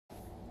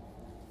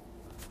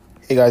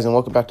Hey guys, and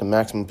welcome back to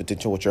Maximum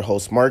Potential with your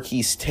host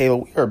Marquise Taylor.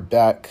 We are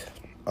back,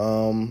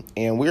 and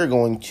we are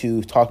going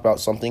to talk about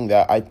something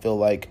that I feel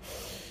like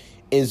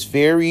is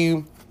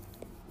very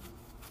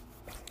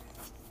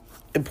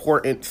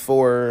important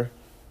for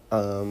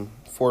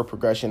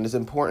progression. It's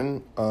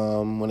important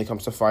when it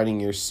comes to finding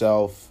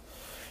yourself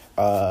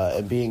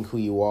and being who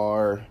you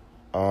are,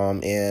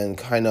 and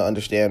kind of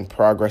understand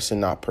progress and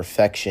not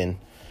perfection.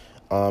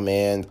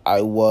 And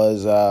I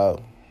was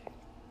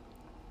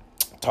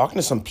talking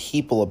to some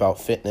people about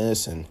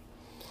fitness, and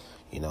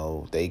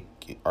they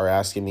are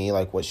asking me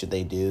like what should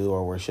they do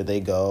or where should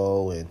they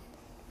go, and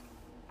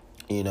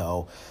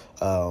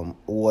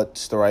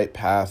what's the right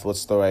path,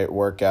 what's the right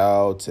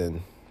workout,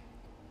 and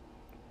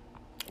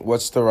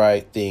what's the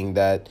right thing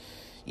that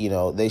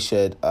they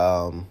should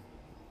kind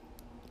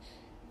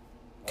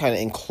of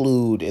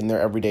include in their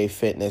everyday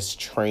fitness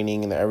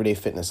training, in their everyday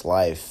fitness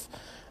life.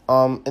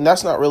 And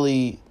that's not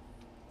really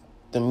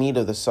the meat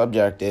of the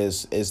subject,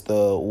 is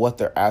the what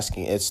they're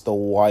asking. It's the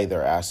why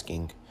they're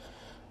asking.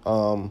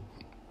 I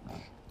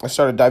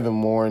started diving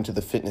more into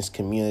the fitness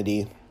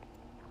community.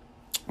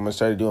 I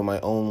started doing my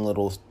own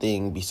little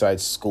thing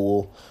besides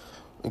school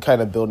and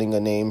kind of building a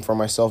name for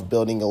myself,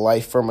 building a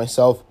life for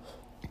myself,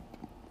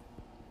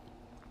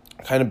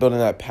 kind of building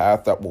that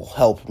path that will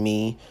help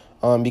me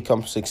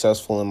become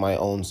successful in my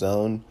own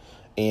zone.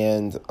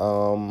 And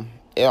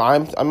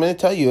I'm going to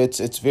tell you,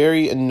 it's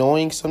very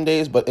annoying some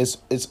days, but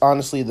it's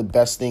honestly the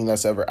best thing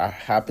that's ever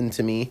happened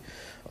to me.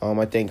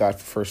 I thank God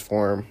for First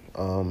Form,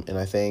 and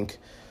I thank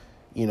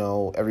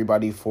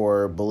everybody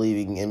for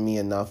believing in me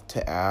enough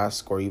to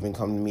ask or even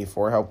come to me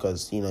for help,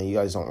 because you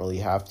guys don't really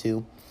have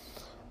to.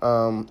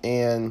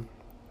 And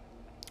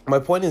my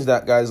point is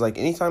that, guys, like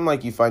anytime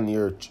like you find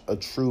a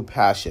true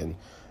passion,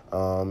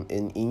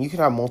 and you can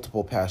have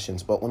multiple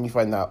passions, but when you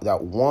find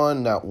that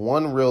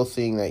one real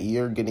thing that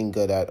you're getting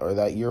good at, or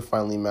that you're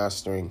finally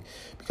mastering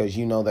because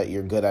you know that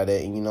you're good at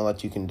it and you know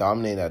that you can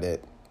dominate at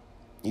it,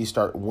 you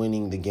start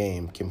winning the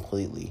game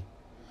completely.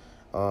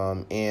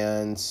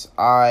 And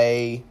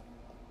I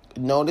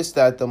noticed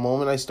that the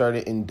moment I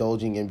started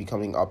indulging in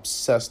becoming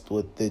obsessed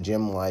with the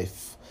gym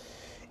life,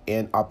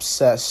 and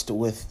obsessed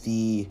with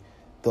the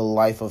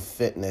life of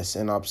fitness,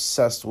 and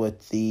obsessed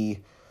with the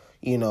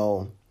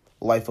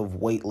life of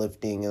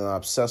weightlifting, and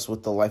obsessed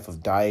with the life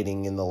of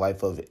dieting, and the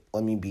life of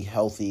let me be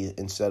healthy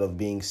instead of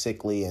being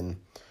sickly, and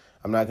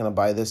I'm not going to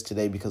buy this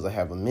today because I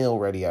have a meal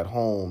ready at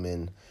home,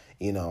 and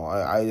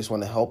I just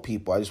want to help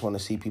people. I just want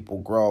to see people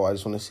grow. I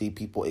just want to see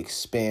people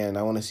expand.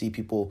 I want to see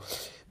people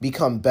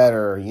become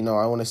better.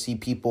 I want to see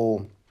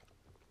people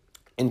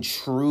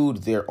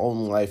intrude their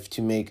own life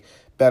to make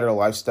better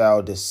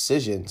lifestyle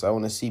decisions. I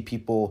want to see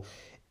people,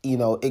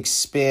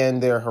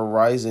 expand their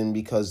horizon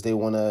because they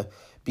want to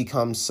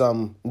become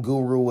some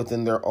guru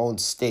within their own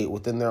state,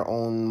 within their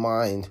own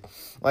mind.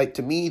 Like,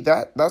 to me,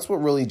 that's what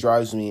really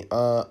drives me.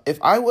 If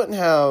I wouldn't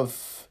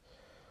have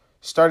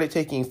started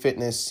taking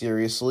fitness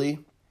seriously,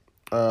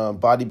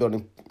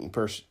 bodybuilding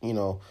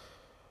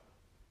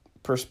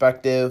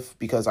perspective,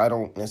 because I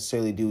don't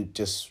necessarily do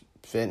just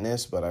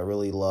fitness, but I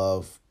really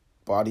love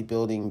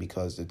bodybuilding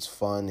because it's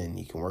fun and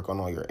you can work on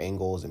all your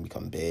angles and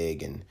become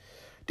big and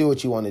do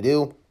what you want to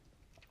do,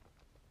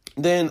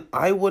 then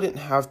I wouldn't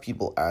have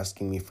people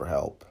asking me for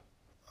help.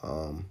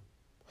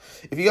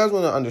 If you guys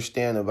want to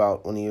understand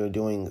about when you're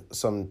doing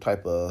some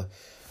type of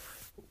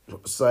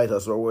side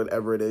hustle or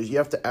whatever it is, you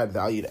have to add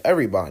value to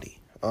everybody.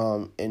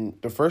 And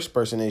the first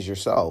person is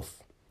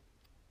yourself.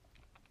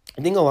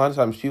 I think a lot of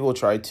times people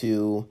try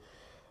to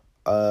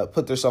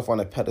put themselves on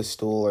a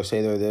pedestal, or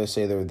say they're this,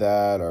 say they're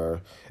that,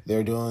 or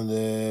they're doing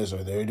this,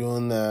 or they're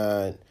doing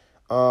that,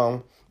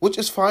 which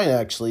is fine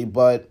actually,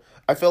 but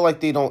I feel like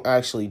they don't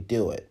actually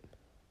do it.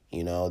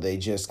 They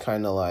just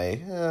kind of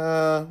like,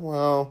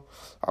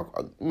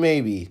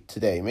 maybe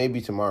today,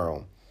 maybe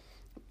tomorrow.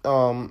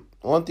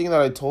 One thing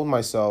that I told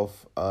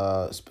myself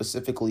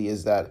specifically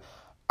is that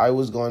I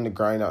was going to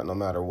grind out no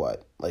matter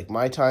what. Like,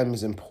 my time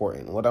is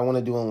important. What I want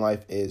to do in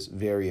life is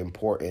very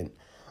important.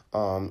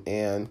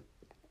 And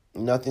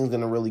nothing's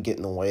going to really get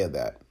in the way of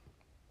that.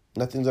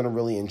 Nothing's going to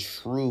really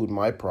intrude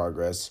my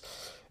progress,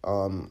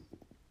 or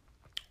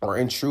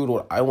intrude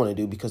what I want to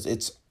do, because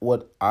it's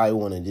what I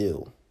want to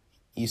do.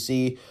 You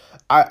see,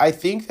 I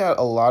think that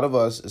a lot of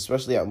us,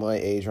 especially at my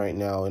age right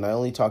now, and I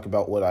only talk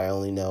about what I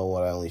only know,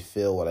 what I only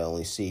feel, what I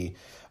only see,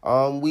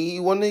 we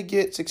want to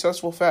get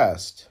successful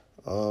fast.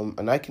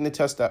 And I can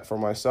attest that for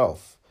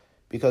myself,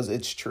 because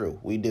it's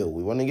true. We do.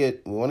 We want to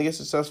get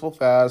successful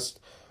fast.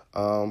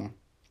 We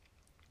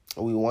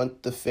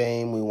want the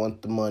fame. We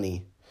want the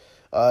money.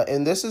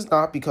 And this is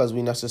not because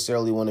we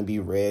necessarily want to be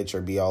rich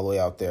or be all the way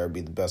out there, be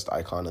the best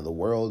icon in the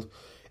world.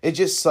 It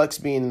just sucks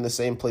being in the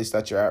same place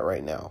that you're at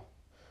right now.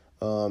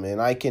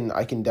 And I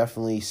can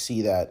definitely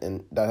see that,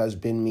 and that has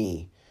been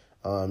me.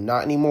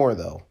 Not anymore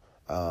though.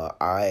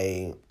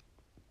 I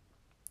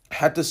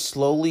had to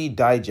slowly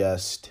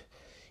digest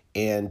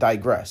and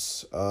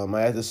digress. I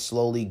had to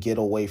slowly get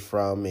away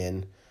from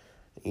and,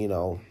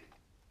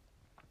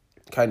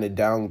 kind of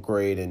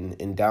downgrade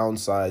and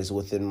downsize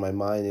within my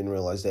mind and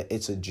realize that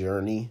it's a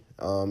journey,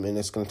 and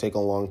it's going to take a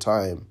long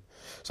time.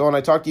 So when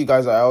I talk to you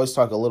guys, I always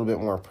talk a little bit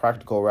more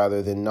practical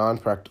rather than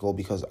non-practical,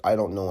 because I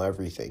don't know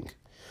everything.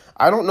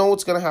 I don't know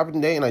what's going to happen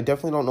today, and I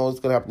definitely don't know what's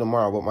going to happen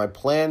tomorrow, but my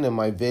plan and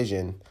my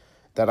vision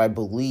that I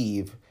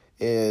believe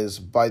is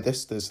by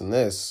this, and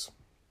this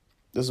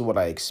is what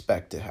I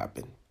expect to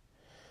happen.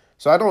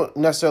 So I don't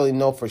necessarily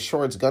know for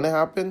sure it's going to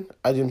happen.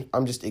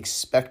 I'm just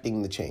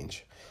expecting the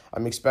change.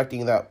 I'm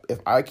expecting that if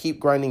I keep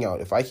grinding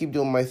out, if I keep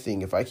doing my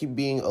thing, if I keep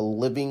being a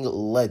living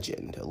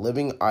legend, a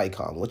living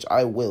icon, which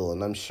I will,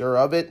 and I'm sure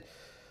of it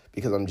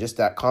because I'm just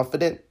that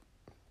confident,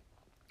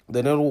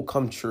 then it will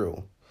come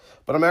true.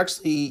 But I'm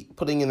actually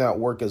putting in that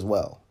work as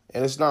well.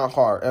 And it's not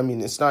hard. I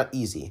mean, it's not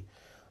easy.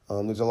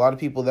 There's a lot of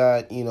people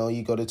that,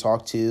 you go to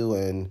talk to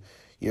and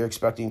you're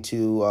expecting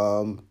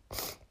to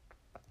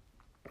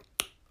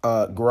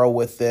grow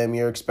with them.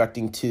 You're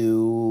expecting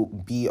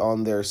to be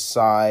on their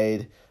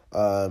side.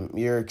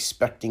 You're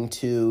expecting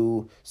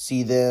to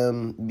see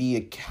them be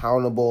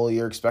accountable.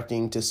 You're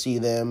expecting to see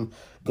them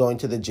going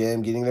to the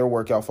gym, getting their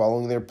workout,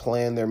 following their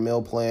plan, their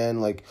meal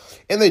plan,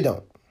 and they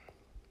don't.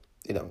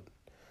 They don't.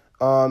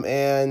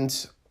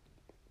 And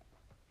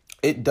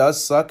it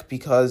does suck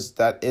because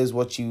that is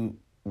what you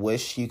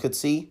wish you could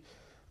see.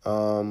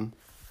 And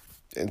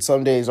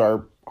some days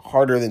are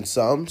harder than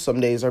some. Some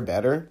days are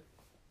better.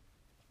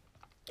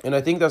 And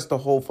I think that's the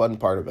whole fun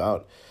part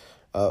about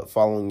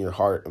following your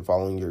heart and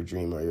following your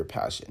dream or your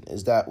passion,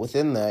 is that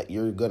within that,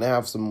 you're going to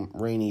have some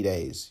rainy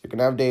days. You're going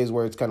to have days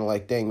where it's kind of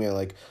like, dang, man,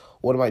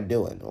 what am I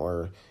doing?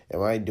 Or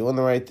am I doing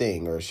the right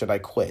thing? Or should I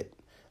quit?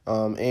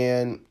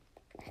 And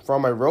for all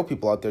my real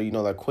people out there,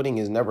 that quitting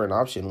is never an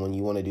option when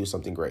you want to do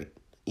something great,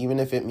 even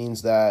if it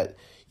means that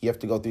you have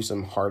to go through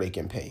some heartache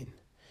and pain.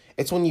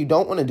 It's when you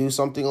don't want to do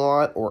something a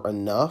lot or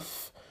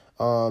enough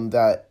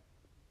that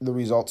the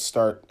results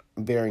start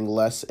bearing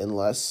less and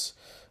less.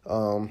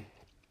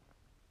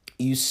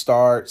 You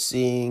start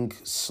seeing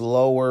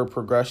slower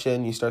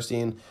progression. You start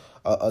seeing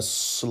a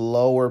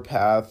slower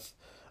path.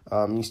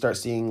 You start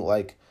seeing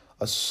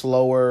a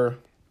slower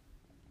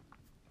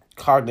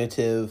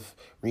cognitive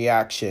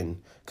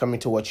reaction coming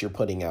to what you're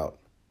putting out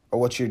or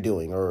what you're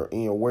doing or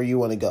where you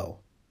want to go.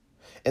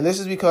 And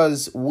this is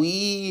because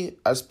we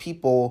as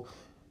people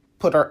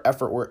put our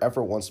effort where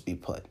effort wants to be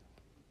put.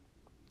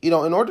 In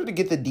order to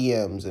get the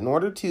DMs, in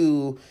order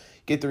to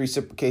get the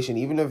reciprocation,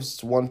 even if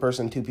it's one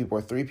person, two people,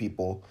 or three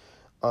people,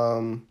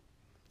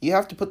 you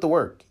have to put the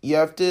work. You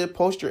have to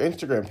post your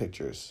Instagram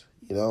pictures,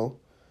 you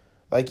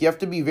have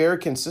to be very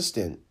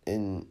consistent.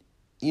 And,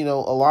 a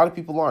lot of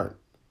people aren't.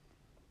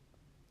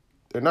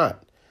 They're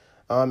not.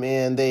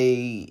 And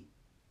they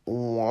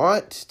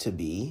want to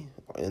be,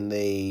 and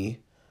they,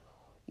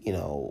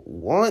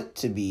 want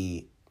to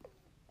be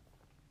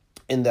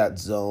in that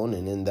zone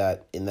and in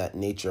that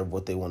nature of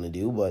what they want to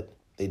do, but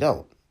they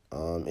don't.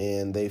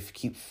 And they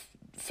keep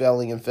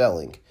failing and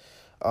failing.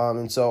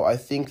 And so I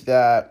think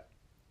that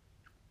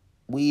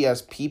we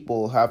as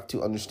people have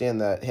to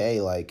understand that, hey,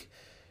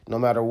 no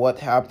matter what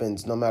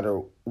happens, no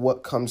matter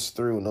what comes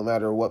through, no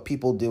matter what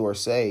people do or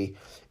say,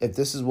 if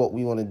this is what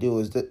we want to do,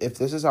 if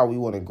this is how we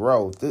want to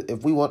grow,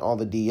 if we want all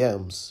the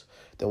DMs,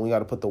 then we got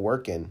to put the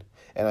work in.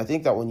 And I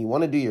think that when you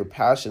want to do your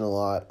passion a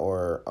lot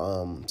or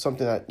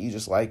something that you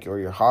just like or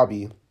your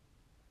hobby,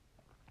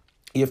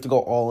 you have to go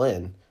all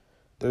in.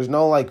 There's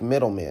no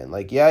middleman.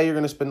 You're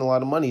going to spend a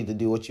lot of money to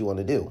do what you want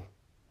to do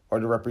or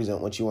to represent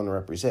what you want to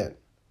represent.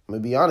 I'm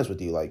going to be honest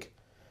with you.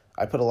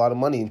 I put a lot of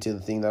money into the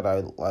thing that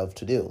I love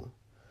to do.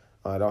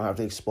 I don't have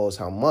to expose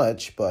how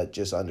much, but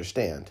just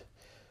understand.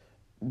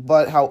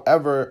 But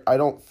however, I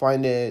don't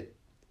find it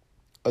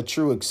a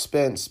true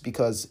expense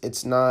because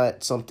it's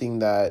not something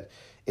that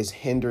is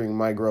hindering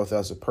my growth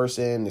as a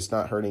person. It's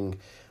not hurting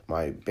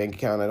my bank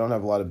account. I don't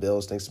have a lot of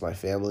bills thanks to my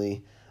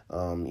family.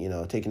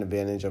 Taking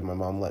advantage of my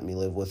mom letting me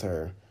live with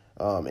her.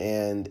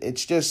 And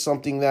it's just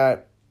something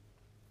that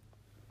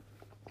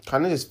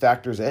kind of just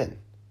factors in,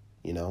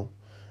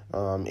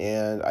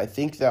 And I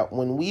think that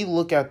when we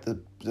look at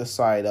the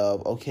side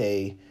of,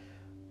 okay,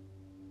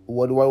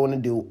 what do I want to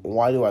do?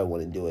 Why do I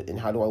want to do it? And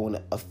how do I want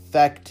to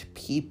affect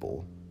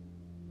people?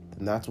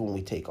 Then that's when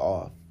we take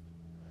off.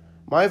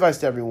 My advice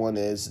to everyone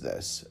is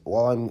this,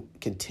 while I'm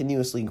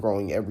continuously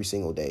growing every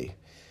single day,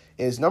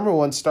 is number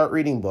one, start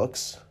reading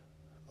books.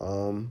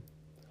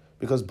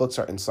 Because books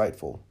are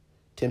insightful.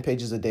 10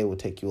 pages a day will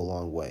take you a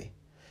long way.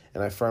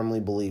 And I firmly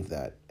believe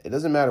that. It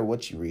doesn't matter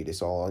what you read.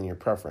 It's all on your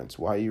preference.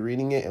 Why are you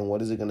reading it and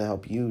what is it going to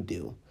help you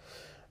do?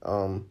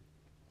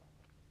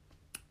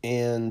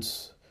 And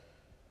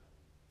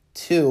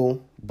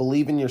two,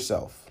 believe in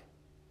yourself.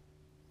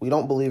 We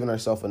don't believe in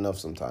ourselves enough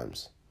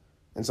sometimes.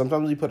 And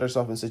sometimes we put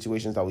ourselves in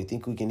situations that we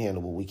think we can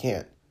handle, but we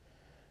can't.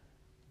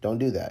 Don't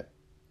do that.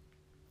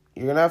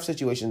 You're going to have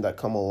situations that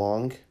come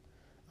along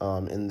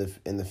in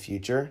the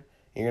future.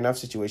 You're going to have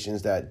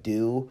situations that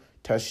do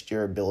test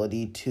your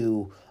ability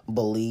to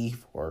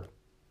believe or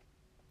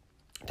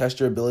test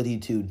your ability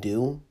to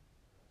do.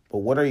 But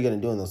what are you going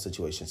to do in those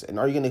situations? And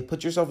are you going to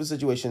put yourself in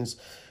situations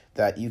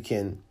that you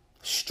can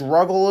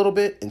struggle a little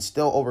bit and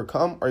still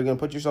overcome, or are you going to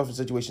put yourself in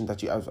situations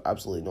that you have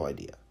absolutely no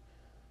idea?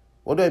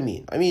 What do I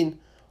mean? I mean,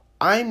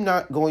 I'm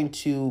not going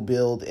to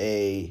build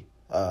a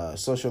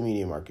social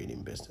media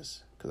marketing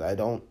business because I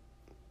don't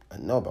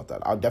know about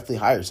that. I'll definitely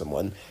hire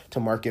someone to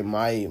market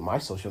my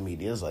social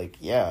medias. Like,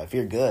 yeah, if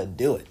you're good,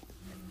 do it.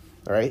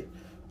 All right?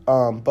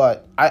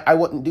 But I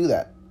wouldn't do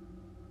that.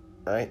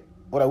 All right?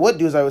 What I would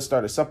do is I would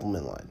start a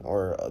supplement line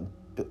or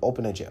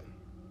open a gym.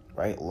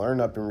 Right? Learn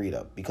up and read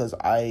up because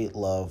I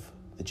love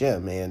the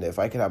gym. And if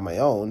I could have my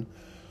own,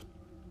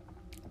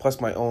 plus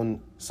my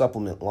own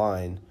supplement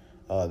line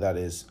that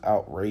is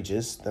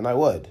outrageous, then I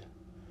would.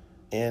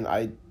 And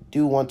I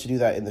do want to do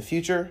that in the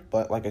future,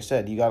 but like I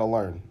said, you got to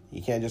learn.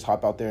 You can't just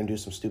hop out there and do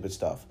some stupid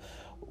stuff,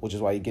 which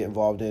is why you get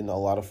involved in a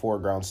lot of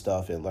foreground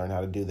stuff and learn how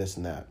to do this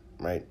and that,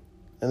 right?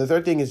 And the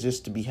third thing is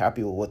just to be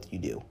happy with what you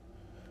do.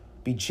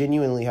 Be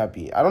genuinely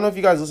happy. I don't know if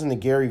you guys listen to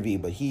Gary Vee,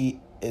 but he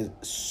is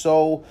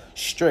so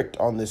strict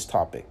on this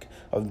topic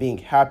of being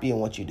happy in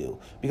what you do,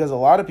 because a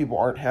lot of people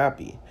aren't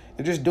happy.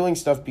 They're just doing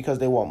stuff because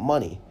they want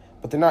money,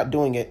 but they're not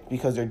doing it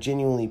because they're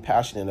genuinely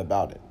passionate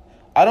about it.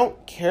 I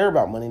don't care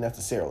about money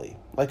necessarily.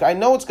 Like, I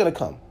know it's going to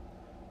come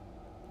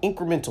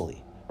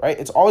incrementally, right?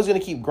 It's always going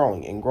to keep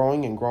growing and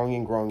growing and growing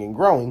and growing and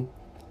growing,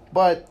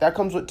 but that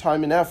comes with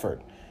time and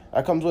effort.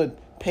 That comes with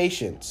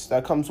patience.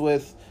 That comes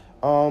with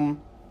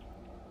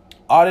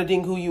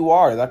auditing who you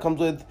are. That comes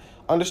with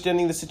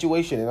understanding the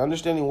situation and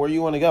understanding where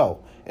you want to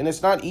go. And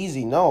it's not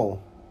easy.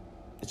 No,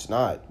 it's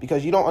not,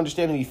 because you don't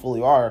understand who you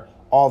fully are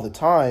all the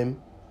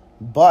time.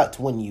 But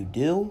when you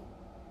do,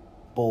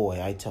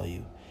 boy, I tell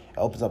you, it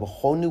opens up a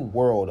whole new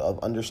world of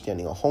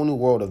understanding, a whole new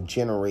world of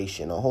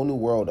generation, a whole new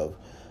world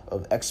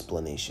of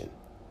explanation.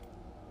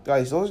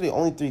 Guys, those are the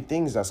only three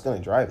things that's going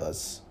to drive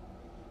us.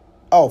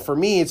 Oh, for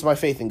me, it's my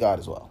faith in God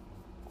as well.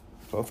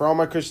 So for all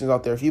my Christians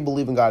out there, if you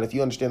believe in God, if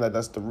you understand that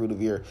that's the root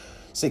of your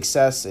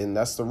success and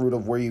that's the root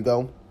of where you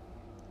go,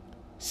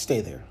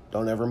 stay there.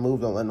 Don't ever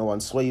move. Don't let no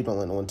one sway you. Don't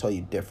let no one tell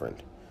you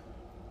different.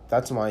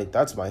 That's my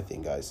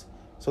thing, guys.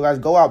 So, guys,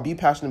 go out, be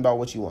passionate about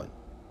what you want,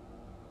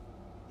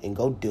 and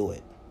go do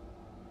it.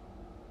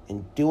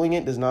 And doing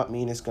it does not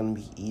mean it's going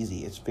to be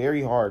easy. It's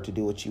very hard to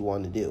do what you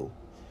want to do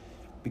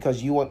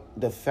because you want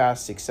the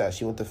fast success.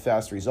 You want the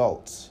fast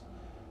results.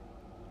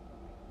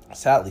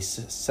 Sadly,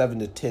 7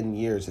 to 10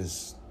 years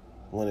is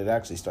when it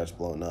actually starts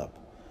blowing up.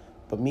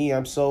 But me,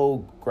 I'm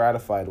so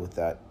gratified with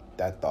that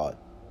thought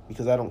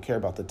because I don't care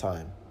about the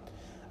time.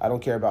 I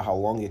don't care about how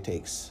long it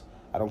takes.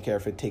 I don't care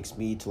if it takes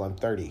me till I'm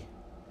 30.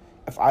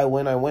 If I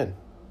win, I win.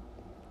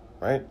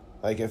 Right?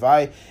 Like if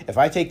I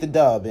take the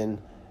dub and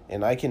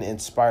I can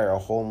inspire a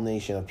whole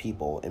nation of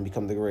people and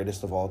become the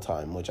greatest of all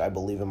time, which I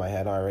believe in my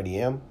head I already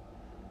am,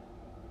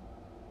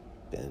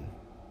 then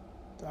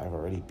I've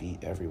already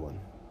beat everyone.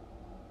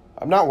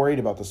 I'm not worried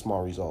about the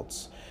small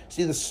results.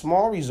 See, the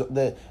small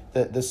resulted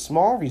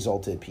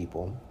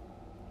people,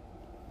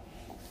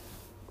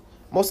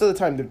 most of the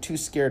time they're too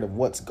scared of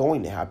what's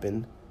going to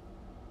happen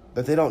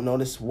that they don't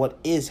notice what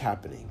is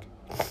happening.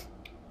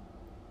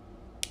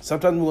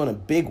 Sometimes we want a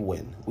big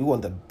win. We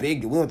want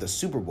the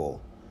Super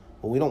Bowl.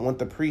 But we don't want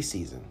the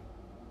preseason.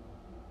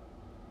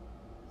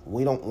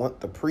 We don't want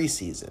the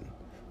preseason.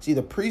 See,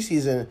 the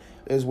preseason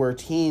is where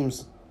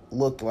teams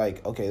look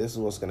like, okay, this is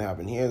what's going to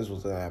happen here. This is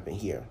what's going to happen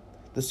here.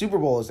 The Super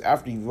Bowl is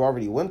after you've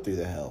already went through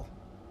the hell.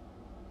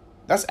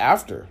 That's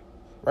after,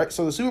 right?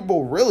 So the Super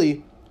Bowl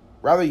really,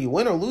 rather you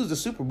win or lose the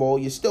Super Bowl,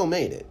 you still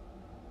made it.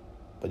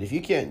 But if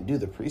you can't do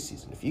the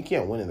preseason, if you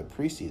can't win in the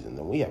preseason,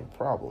 then we have a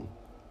problem.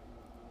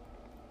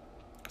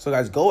 So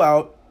guys, go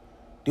out,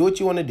 do what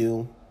you want to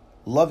do,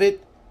 love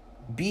it,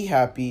 be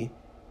happy,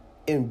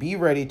 and be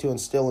ready to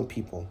instill in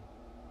people.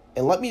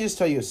 And let me just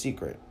tell you a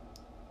secret.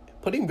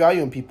 Putting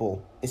value in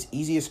people is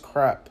easy as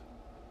crap.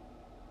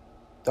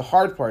 The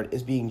hard part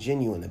is being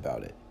genuine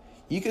about it.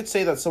 You could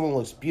say that someone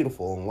looks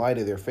beautiful and lie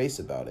to their face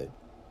about it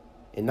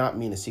and not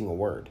mean a single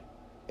word.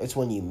 It's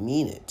when you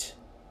mean it.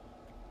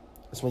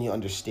 It's when you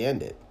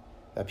understand it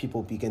that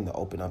people begin to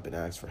open up and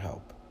ask for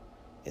help.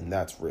 And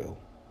that's real.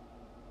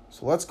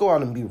 So let's go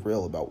out and be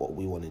real about what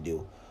we want to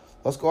do.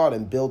 Let's go out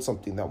and build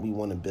something that we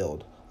want to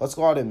build. Let's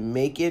go out and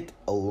make it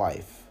a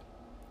life.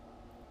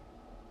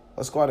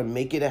 Let's go out and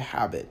make it a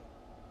habit.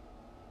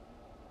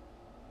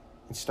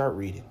 And start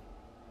reading.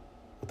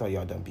 With all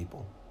y'all dumb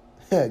people.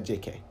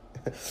 JK.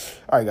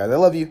 All right, guys. I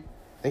love you.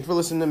 Thanks for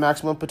listening to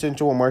Maximum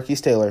Potential with Marquise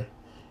Taylor.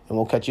 And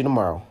we'll catch you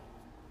tomorrow.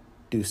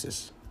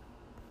 Deuces.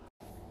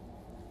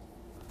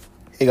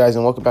 Hey, guys,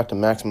 and welcome back to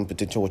Maximum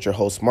Potential with your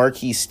host,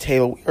 Marquise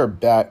Taylor. We are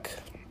back.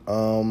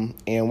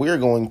 And we are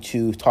going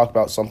to talk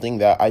about something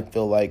that I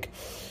feel like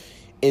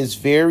is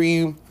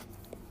very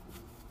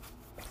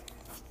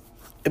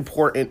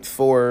important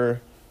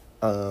for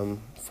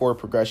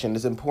progression.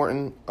 It's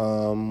important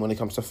when it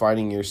comes to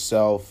finding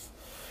yourself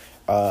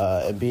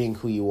and being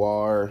who you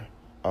are,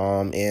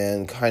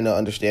 and kind of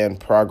understand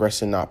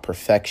progress and not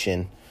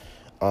perfection.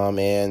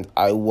 And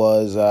I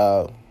was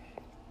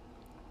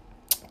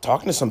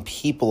talking to some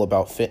people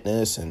about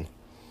fitness, and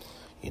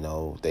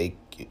they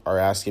are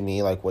asking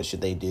me like what should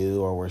they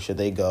do or where should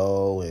they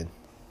go, and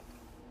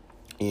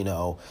you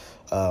know,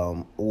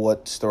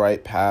 what's the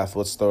right path,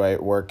 what's the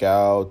right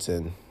workout,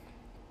 and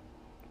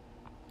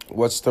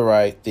what's the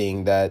right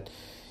thing that,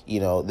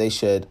 they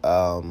should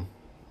kind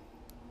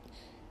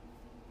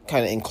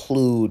of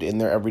include in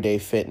their everyday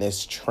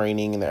fitness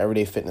training, in their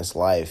everyday fitness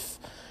life.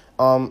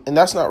 And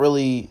that's not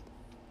really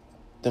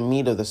the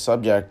meat of the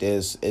subject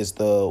is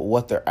the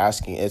what they're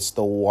asking. It's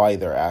the why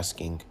they're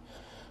asking.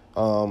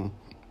 I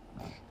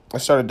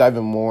started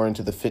diving more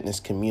into the fitness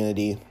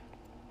community.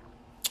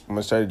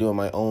 I started doing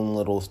my own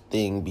little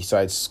thing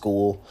besides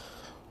school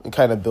and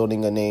kind of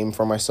building a name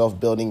for myself,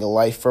 building a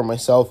life for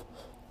myself,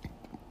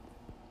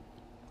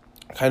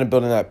 kind of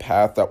building that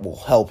path that will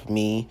help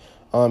me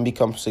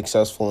become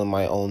successful in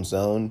my own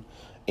zone.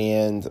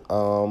 And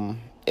I'm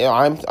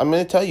going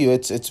to tell you,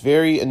 it's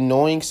very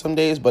annoying some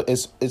days, but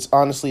it's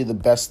honestly the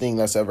best thing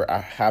that's ever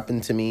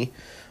happened to me.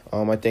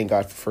 I thank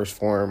God for First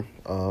Form,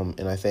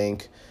 and I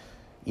thank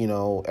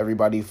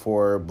everybody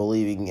for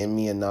believing in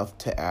me enough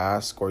to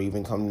ask or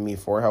even come to me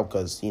for help,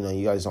 because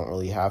you guys don't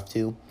really have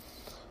to.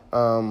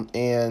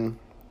 And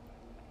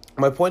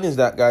my point is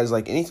that, guys,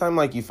 like anytime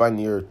like you find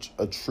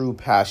a true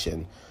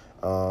passion.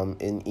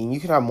 And you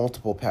can have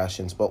multiple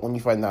passions, but when you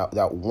find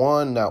that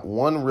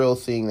one real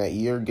thing that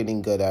you're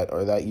getting good at,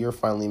 or that you're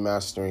finally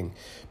mastering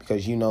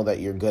because you know that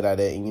you're good at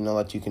it and you know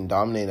that you can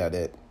dominate at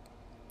it,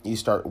 you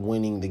start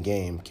winning the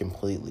game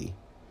completely.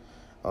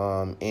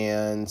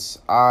 And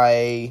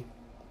I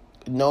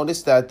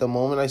noticed that the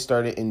moment I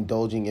started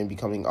indulging in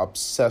becoming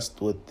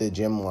obsessed with the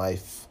gym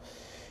life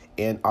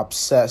and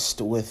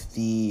obsessed with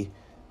the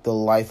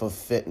life of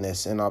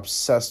fitness and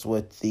obsessed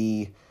with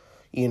the,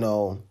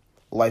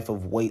 life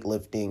of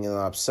weightlifting, and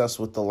I'm obsessed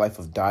with the life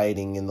of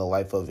dieting and the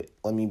life of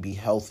let me be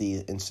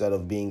healthy instead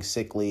of being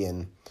sickly,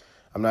 and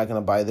I'm not going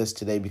to buy this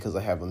today because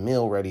I have a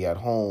meal ready at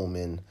home,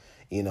 and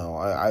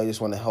I just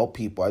want to help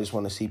people. I just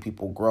want to see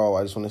people grow.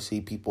 I just want to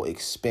see people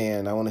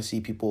expand. I want to see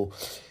people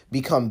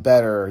become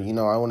better.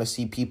 I want to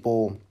see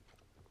people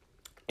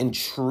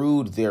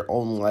intrude their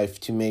own life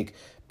to make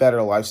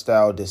better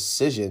lifestyle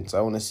decisions.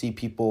 I want to see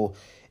people,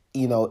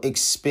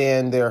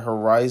 expand their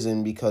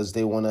horizon because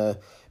they want to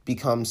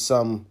become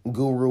some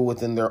guru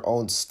within their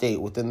own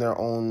state, within their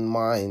own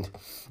mind.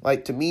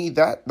 Like, to me,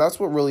 that's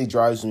what really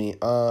drives me.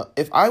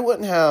 If I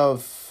wouldn't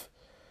have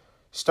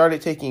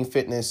started taking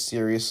fitness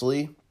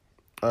seriously,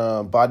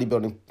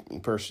 bodybuilding,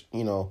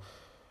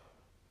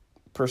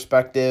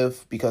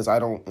 perspective, because I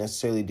don't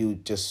necessarily do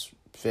just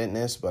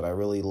fitness, but I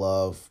really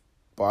love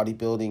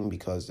bodybuilding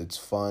because it's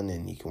fun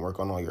and you can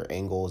work on all your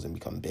angles and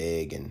become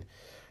big and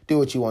do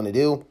what you want to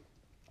do,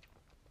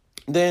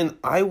 then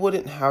I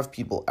wouldn't have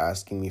people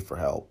asking me for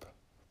help.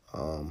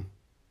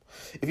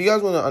 If you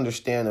guys want to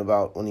understand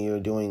about when you're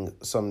doing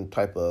some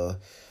type of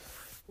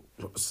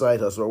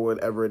side hustle or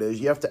whatever it is,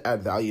 you have to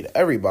add value to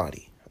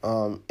everybody.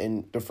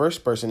 And the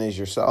first person is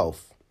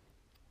yourself.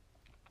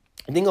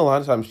 I think a lot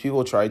of times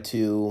people try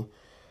to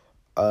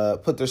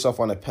put themselves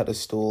on a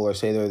pedestal or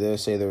say they're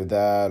this, say they're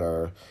that,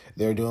 or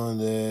they're doing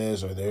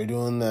this or they're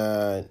doing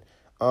that,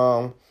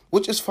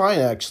 which is fine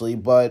actually,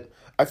 but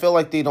I feel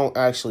like they don't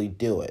actually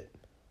do it.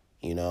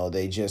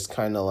 They just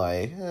kind of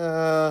like,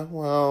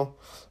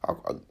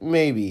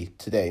 maybe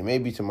today,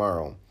 maybe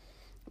tomorrow.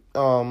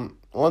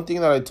 One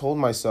thing that I told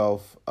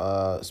myself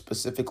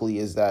specifically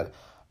is that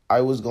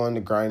I was going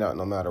to grind out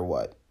no matter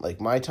what. Like,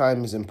 my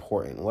time is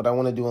important. What I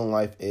want to do in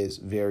life is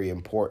very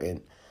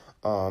important.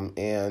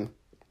 And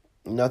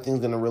nothing's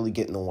going to really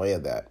get in the way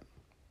of that.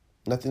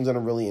 Nothing's going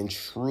to really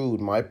intrude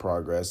my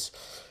progress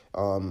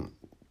or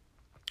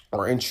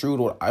intrude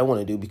what I want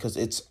to do, because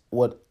it's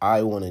what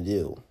I want to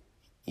do.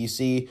 You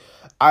see,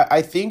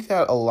 I think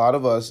that a lot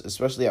of us,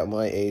 especially at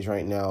my age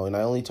right now, and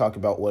I only talk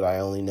about what I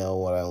only know,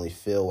 what I only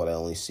feel, what I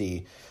only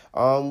see,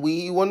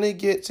 we want to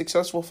get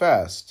successful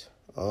fast.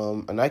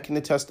 And I can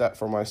attest that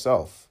for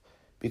myself,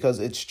 because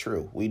it's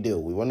true. We do.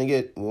 We want to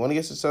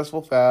get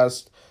successful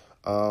fast.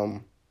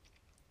 We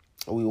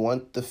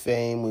want the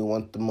fame. We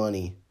want the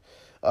money.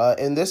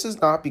 And this is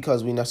not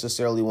because we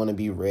necessarily want to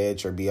be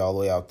rich or be all the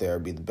way out there,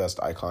 be the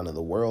best icon in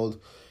the world.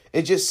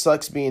 It just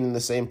sucks being in the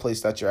same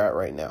place that you're at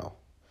right now.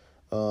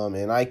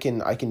 And I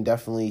can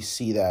definitely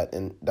see that,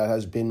 and that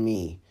has been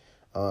me.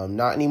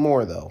 Not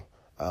anymore though.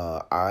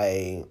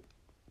 I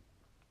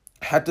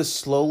had to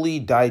slowly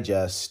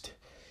digest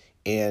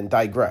and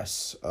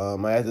digress.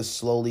 I had to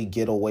slowly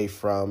get away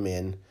from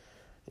and,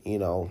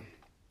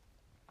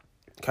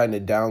 kind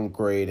of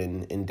downgrade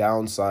and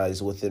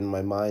downsize within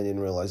my mind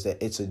and realize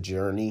that it's a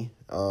journey,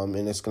 and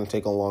it's going to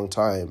take a long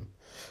time.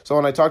 So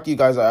when I talk to you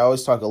guys, I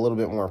always talk a little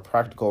bit more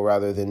practical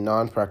rather than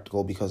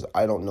non-practical, because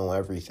I don't know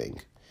everything.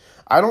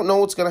 I don't know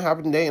what's going to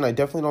happen today, and I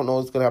definitely don't know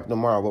what's going to happen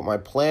tomorrow, but my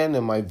plan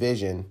and my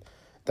vision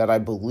that I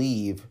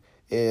believe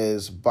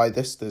is by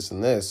this,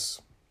 and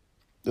this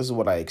is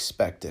what I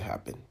expect to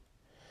happen.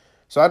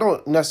 So I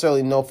don't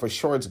necessarily know for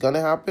sure it's going to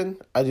happen.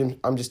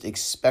 I'm just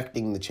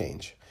expecting the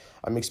change.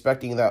 I'm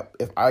expecting that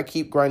if I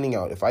keep grinding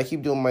out, if I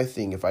keep doing my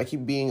thing, if I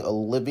keep being a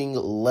living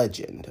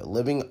legend, a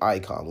living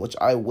icon, which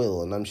I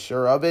will, and I'm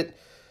sure of it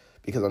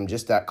because I'm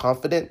just that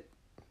confident,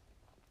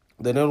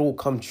 then it will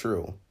come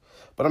true.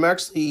 but I'm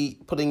actually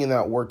putting in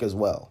that work as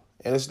well.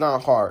 And it's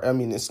not hard. I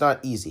mean, it's not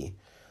easy.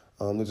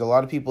 There's a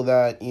lot of people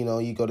that,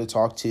 you go to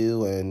talk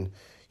to and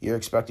you're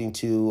expecting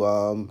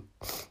to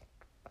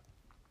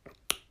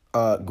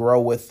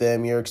grow with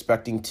them. You're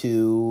expecting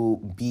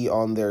to be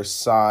on their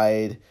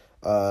side.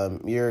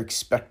 You're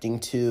expecting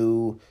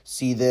to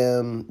see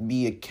them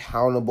be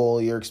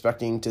accountable. You're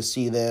expecting to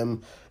see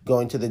them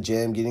going to the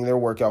gym, getting their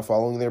workout,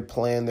 following their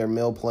plan, their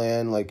meal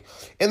plan,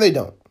 and they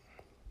don't.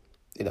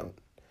 They don't.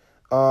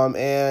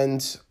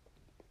 And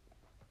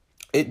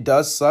it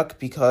does suck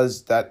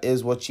because that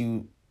is what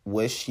you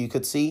wish you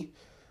could see.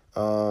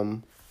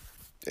 And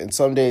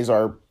some days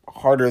are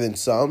harder than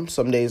some.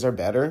 Some days are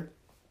better.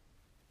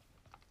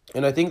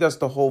 And I think that's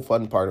the whole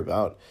fun part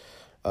about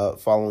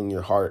following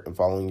your heart and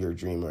following your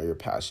dream or your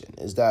passion,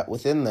 is that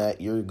within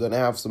that, you're going to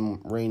have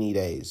some rainy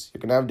days. You're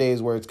going to have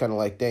days where it's kind of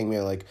like, dang,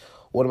 man,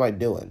 what am I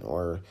doing?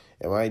 Or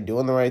am I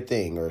doing the right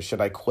thing? Or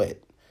should I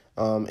quit?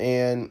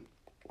 And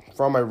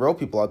for all my real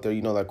people out there,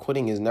 that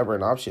quitting is never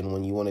an option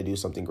when you want to do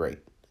something great,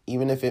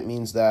 even if it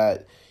means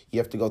that you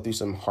have to go through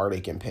some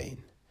heartache and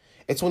pain.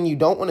 It's when you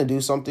don't want to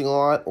do something a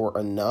lot or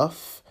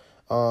enough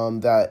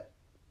that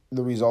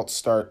the results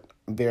start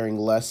bearing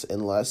less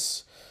and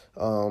less.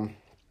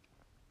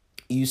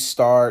 You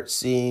start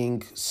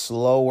seeing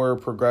slower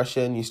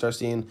progression. You start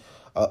seeing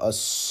a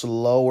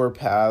slower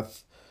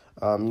path.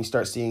 You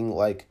start seeing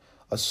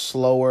a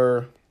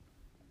slower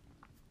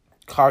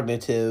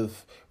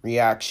cognitive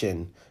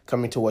reaction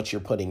coming to what you're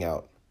putting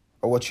out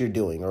or what you're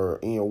doing or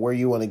where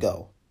you want to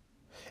go.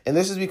 And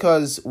this is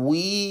because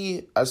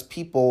we as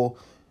people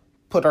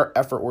put our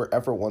effort where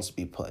effort wants to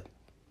be put.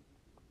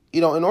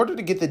 In order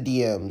to get the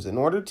DMs, in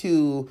order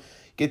to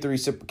get the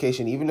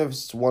reciprocation, even if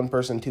it's one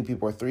person, two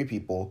people, or three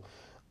people,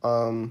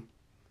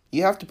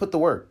 you have to put the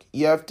work.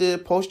 You have to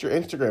post your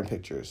Instagram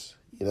pictures,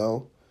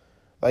 you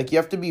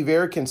have to be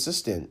very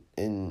consistent.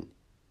 And,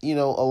 a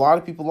lot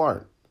of people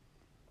aren't.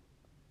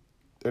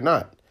 They're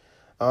not.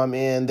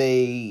 And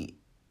they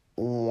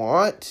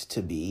want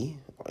to be,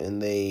 and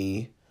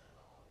they,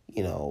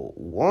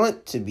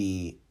 want to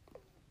be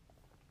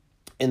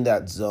in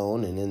that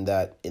zone and in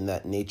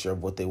that nature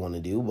of what they want to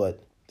do,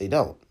 but they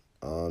don't.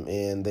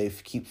 And they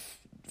keep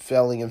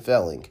failing and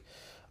failing.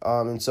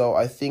 And so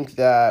I think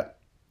that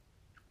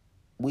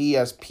we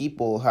as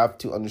people have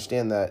to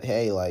understand that,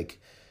 hey,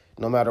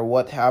 no matter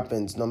what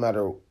happens, no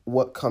matter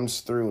what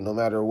comes through, no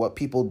matter what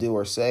people do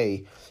or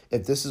say,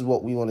 if this is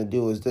what we want to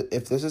do,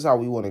 if this is how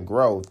we want to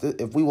grow,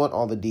 if we want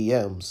all the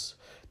DMs,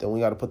 then we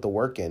got to put the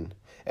work in.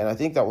 And I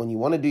think that when you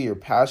want to do your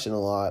passion a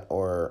lot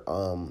or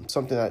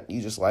something that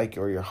you just like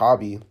or your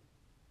hobby,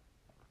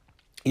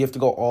 you have to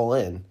go all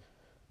in.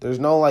 There's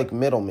no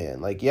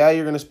middleman.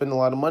 You're going to spend a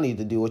lot of money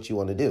to do what you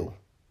want to do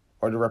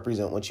or to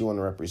represent what you want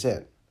to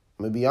represent.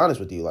 I'm going to be honest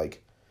with you.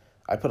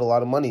 I put a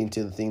lot of money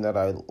into the thing that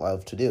I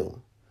love to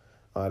do.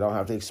 I don't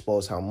have to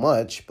expose how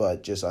much,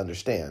 but just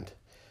understand.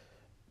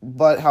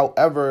 But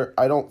however,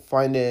 I don't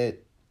find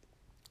it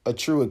a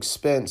true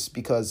expense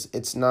because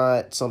it's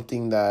not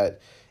something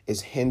that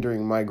is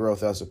hindering my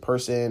growth as a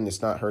person.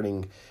 It's not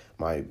hurting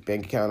my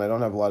bank account. I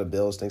don't have a lot of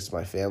bills thanks to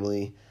my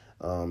family.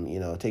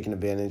 Taking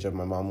advantage of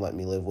my mom letting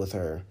me live with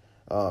her.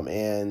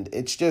 And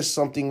it's just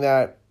something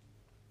that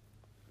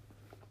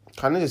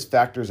kind of just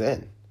factors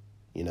in,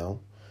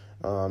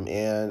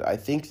 and I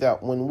think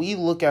that when we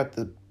look at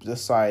the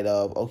side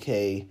of,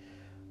 okay,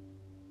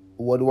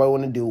 what do I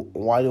want to do?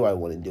 Why do I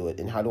want to do it?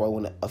 And how do I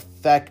want to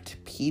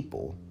affect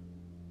people?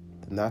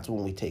 Then that's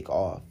when we take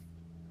off.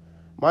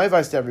 My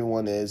advice to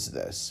everyone is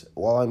this,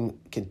 while I'm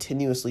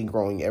continuously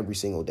growing every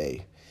single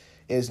day,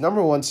 is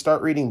number one,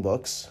 start reading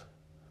books,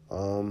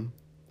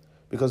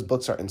 because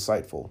books are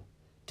insightful.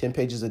 10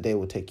 pages a day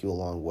will take you a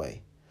long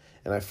way.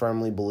 And I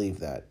firmly believe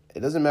that.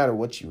 It doesn't matter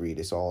what you read.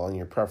 It's all on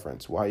your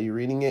preference. Why are you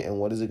reading it and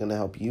what is it going to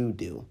help you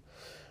do?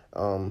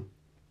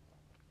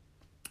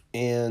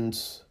 And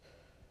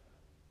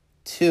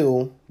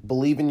two,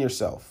 believe in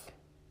yourself.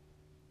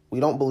 We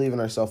don't believe in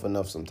ourselves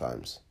enough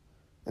sometimes.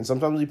 And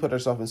sometimes we put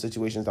ourselves in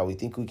situations that we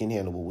think we can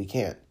handle, but we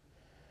can't.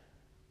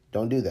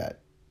 Don't do that.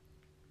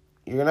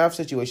 You're going to have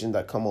situations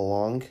that come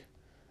along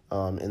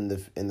in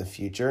the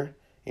future.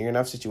 You're going to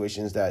have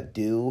situations that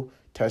do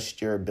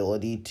test your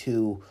ability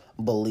to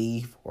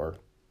believe or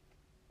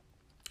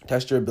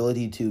test your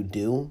ability to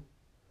do.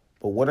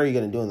 But what are you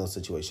going to do in those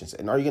situations?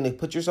 And are you going to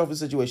put yourself in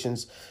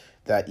situations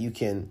that you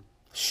can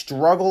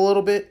struggle a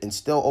little bit and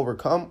still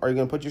overcome? Or are you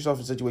going to put yourself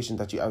in situations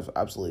that you have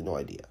absolutely no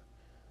idea?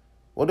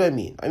 What do I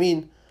mean? I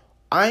mean,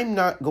 I'm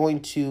not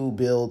going to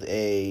build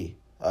a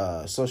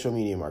social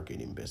media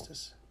marketing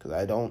business because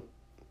I don't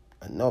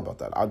know about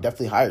that. I'll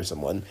definitely hire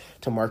someone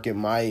to market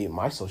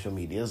my social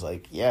medias.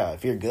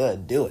 If you're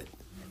good, do it.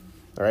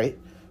 All right.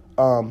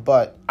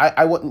 But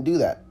I wouldn't do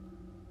that.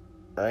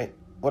 All right.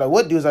 What I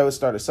would do is I would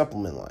start a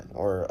supplement line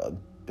or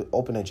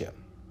open a gym,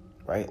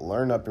 right?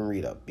 Learn up and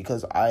read up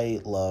because I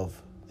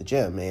love the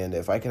gym. And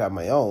if I could have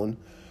my own,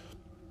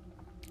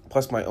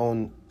 plus my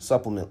own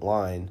supplement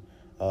line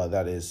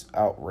that is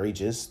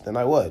outrageous, then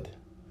I would.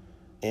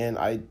 And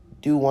I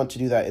do want to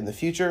do that in the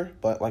future.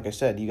 But like I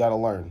said, you got to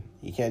learn.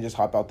 You can't just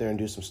hop out there and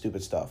do some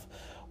stupid stuff,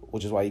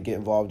 which is why you get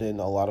involved in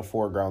a lot of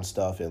foreground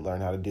stuff and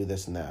learn how to do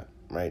this and that,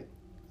 right?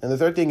 And the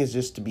third thing is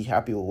just to be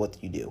happy with what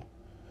you do.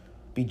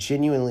 Be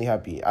genuinely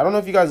happy. I don't know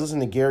if you guys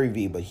listen to Gary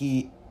Vee, but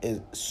he is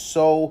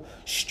so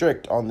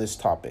strict on this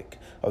topic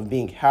of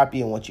being happy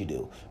in what you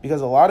do.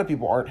 Because a lot of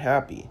people aren't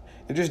happy.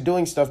 They're just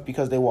doing stuff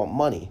because they want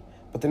money,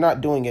 but they're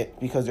not doing it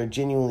because they're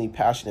genuinely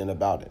passionate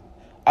about it.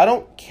 I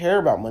don't care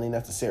about money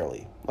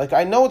necessarily. Like,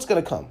 I know it's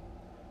going to come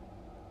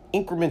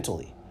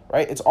incrementally,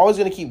 right? It's always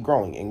going to keep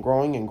growing and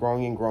growing and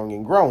growing and growing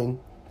and growing,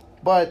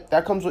 but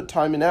that comes with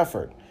time and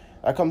effort.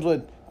 That comes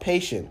with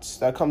patience.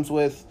 That comes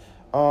with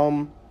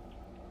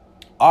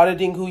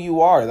auditing who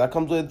you are. That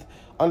comes with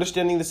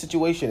understanding the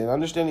situation and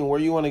understanding where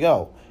you want to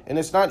go. And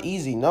it's not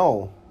easy.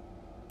 No,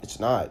 it's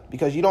not.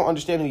 Because you don't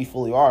understand who you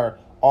fully are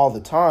all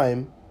the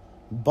time.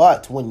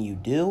 But when you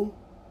do,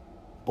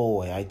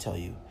 boy, I tell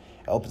you,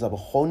 it opens up a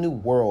whole new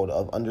world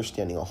of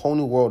understanding, a whole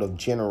new world of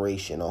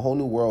generation, a whole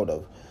new world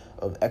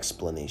of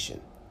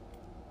explanation.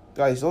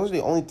 Guys, those are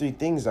the only three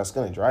things that's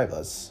going to drive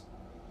us.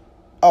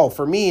 Oh,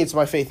 for me, it's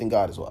my faith in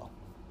God as well.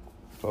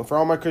 So for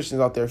all my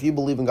Christians out there, if you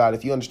believe in God,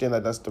 if you understand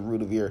that that's the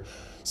root of your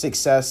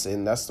success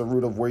and that's the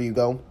root of where you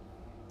go,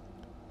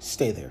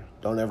 stay there.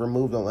 Don't ever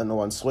move. Don't let no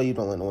one sway you.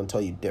 Don't let no one tell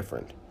you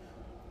different.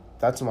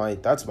 That's my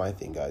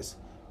thing, guys.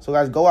 So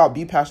guys, go out,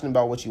 be passionate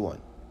about what you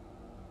want,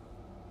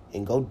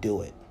 and go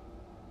do it.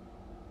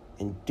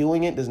 And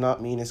doing it does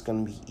not mean it's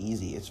going to be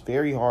easy. It's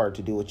very hard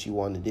to do what you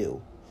want to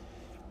do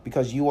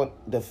because you want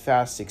the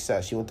fast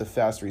success. You want the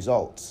fast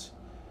results.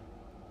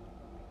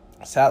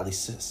 Sadly,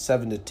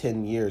 7 to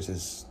 10 years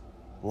is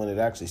when it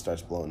actually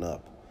starts blowing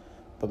up.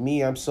 But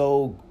me, I'm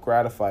so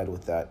gratified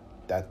with that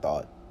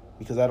thought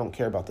because I don't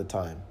care about the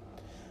time.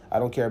 I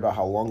don't care about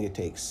how long it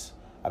takes.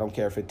 I don't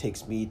care if it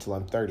takes me till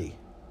I'm 30.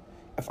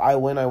 If I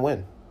win, I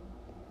win.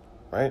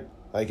 Right?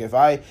 Like if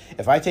I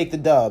take the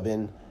dub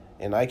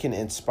and I can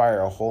inspire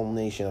a whole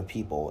nation of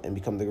people and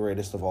become the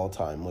greatest of all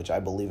time, which I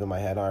believe in my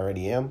head I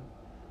already am,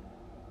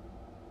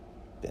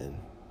 then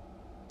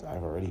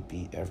I've already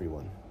beat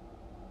everyone.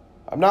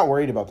 I'm not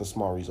worried about the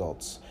small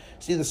results.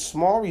 See, the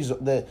small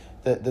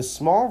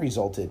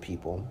resulted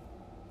people,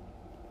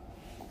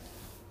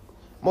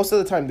 most of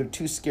the time they're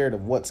too scared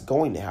of what's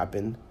going to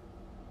happen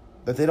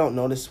that they don't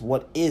notice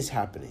what is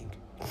happening.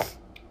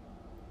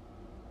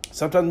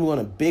 Sometimes we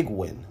want a big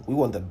win. We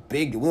want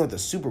the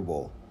Super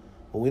Bowl,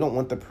 but we don't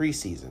want the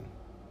preseason.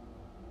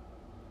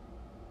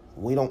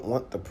 We don't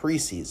want the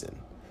preseason.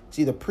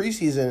 See, the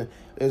preseason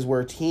is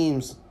where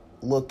teams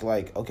look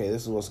like, okay,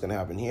 this is what's going to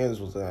happen here, this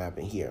is what's going to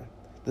happen here.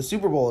 The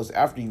Super Bowl is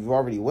after you've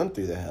already went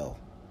through the hell.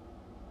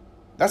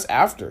 That's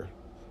after,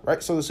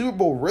 right? So the Super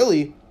Bowl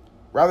really,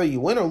 rather you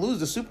win or lose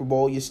the Super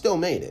Bowl, you still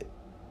made it.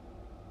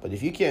 But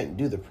if you can't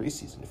do the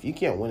preseason, if you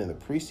can't win in the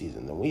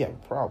preseason, then we have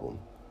a problem.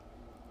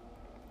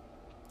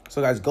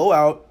 So guys, go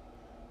out,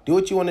 do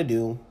what you want to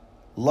do,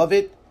 love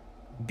it,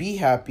 be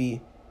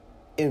happy,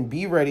 and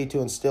be ready to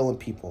instill in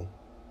people.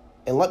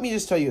 And let me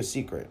just tell you a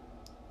secret.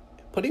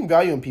 Putting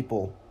value in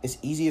people is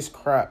easy as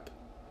crap.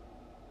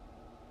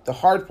 The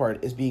hard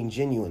part is being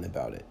genuine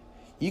about it.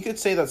 You could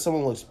say that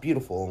someone looks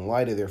beautiful and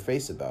lie to their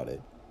face about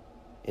it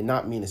and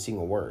not mean a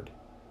single word.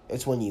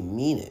 It's when you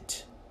mean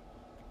it.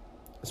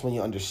 It's when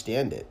you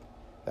understand it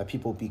that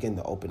people begin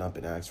to open up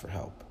and ask for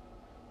help.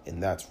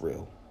 And that's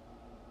real.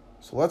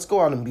 So let's go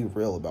out and be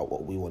real about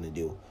what we want to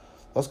do.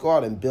 Let's go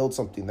out and build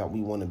something that we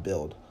want to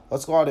build.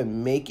 Let's go out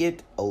and make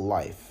it a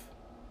life.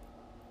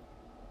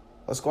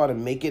 Let's go out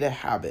and make it a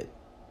habit.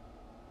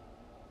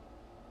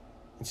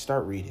 And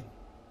start reading.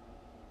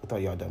 With all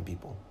y'all dumb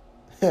people.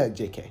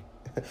 JK.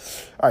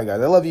 All right,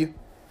 guys. I love you.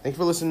 Thanks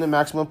for listening to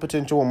Maximum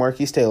Potential with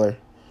Marquise Taylor.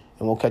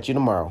 And we'll catch you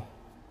tomorrow.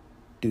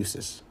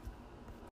 Deuces.